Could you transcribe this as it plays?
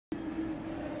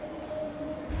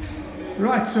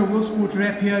Right, so World Sport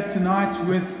Rep here tonight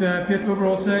with Peet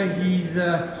Oberholzer. He's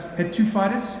had two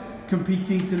fighters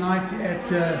competing tonight at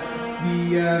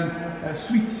the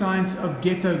Sweet Science of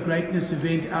Ghetto Greatness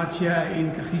event out here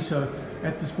in Kagiso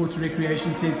at the Sports and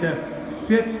Recreation Center.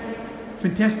 Peet,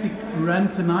 fantastic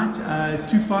run tonight,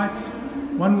 two fights.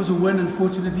 One was a win,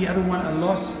 unfortunately, the other one a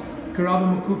loss.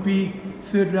 Kagiso Mokupi,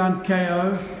 third round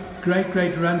KO.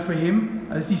 Great run for him.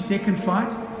 This is his second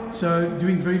fight, so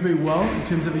doing very well in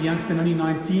terms of a youngster, only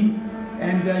 19.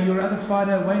 And your other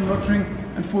fighter, Wayne Lottering,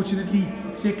 unfortunately,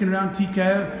 second round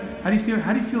TKO. How do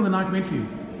you feel the night went for you?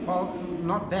 Well,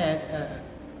 not bad.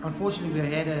 Unfortunately,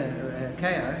 we had a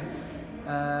KO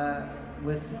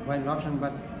with Wayne Lottering,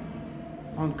 but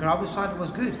on the Kagiso side, it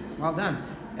was good. Well done.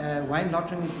 Wayne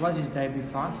Lottering, it was his debut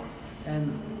fight,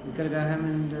 and we've got to go home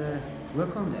and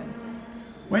work on that.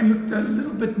 Wayne looked a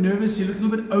little bit nervous, he looked a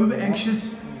little bit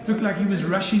over-anxious, looked like he was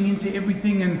rushing into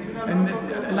everything and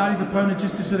allowed his opponent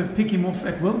just to sort of pick him off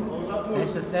at will.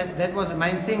 That was the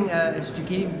main thing, is to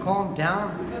get him calmed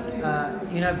down.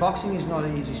 You know, boxing is not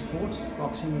an easy sport.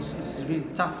 Boxing is really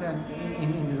tough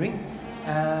in the ring.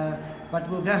 But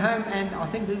we'll go home, and I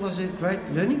think that was a great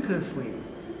learning curve for him.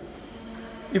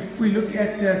 If we look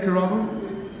at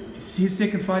Kagiso, his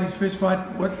second fight, his first fight,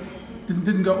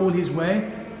 didn't go all his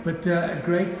way. But a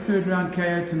great third round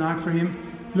KO tonight for him.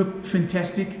 Looked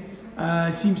fantastic.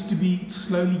 Seems to be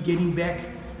slowly getting back,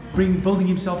 building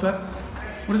himself up.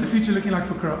 What is the future looking like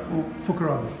for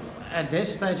Kagiso? At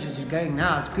this stage, as he's going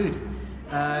now, it's good.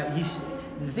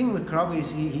 The thing with Kagiso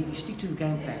is he stick to the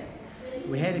game plan.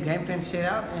 We had a game plan set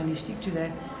out, and he stick to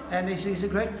that. And he's a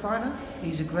great fighter.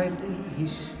 He's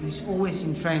always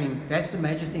in training. That's the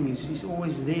major thing. He's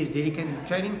always there. He's dedicated to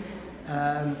training.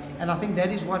 And I think that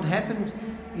is what happened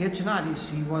here tonight.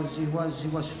 He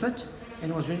was fit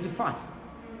and was ready to fight.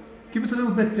 Give us a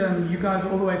little bit. You guys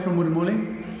are all the way from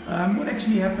Modimole. What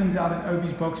actually happens out at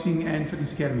Obie's Boxing and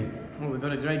Fitness Academy? Well, we've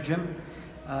got a great gym.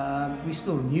 We're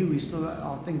still new.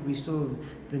 I think we're still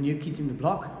the new kids in the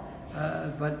block.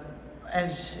 But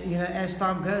as you know, as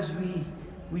time goes,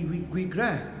 we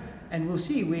grow, and we'll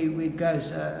see where it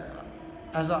goes.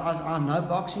 As I know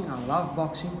boxing, I love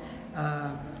boxing.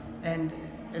 And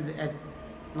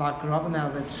like Kagiso now,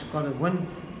 that's got a win.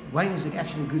 Wayne is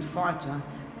actually a good fighter.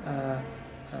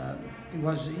 It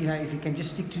was, you know, if you can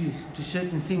just stick to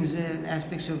certain things and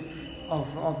aspects of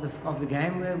the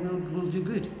game, we'll do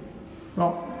good.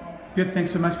 Well, Peet,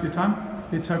 thanks so much for your time.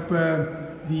 Let's hope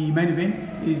the main event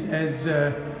is as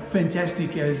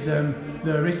fantastic as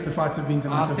the rest of the fights have been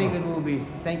tonight. I think it will be.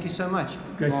 Thank you so much.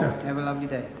 Great stuff. Have a lovely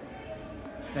day.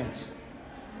 Thanks.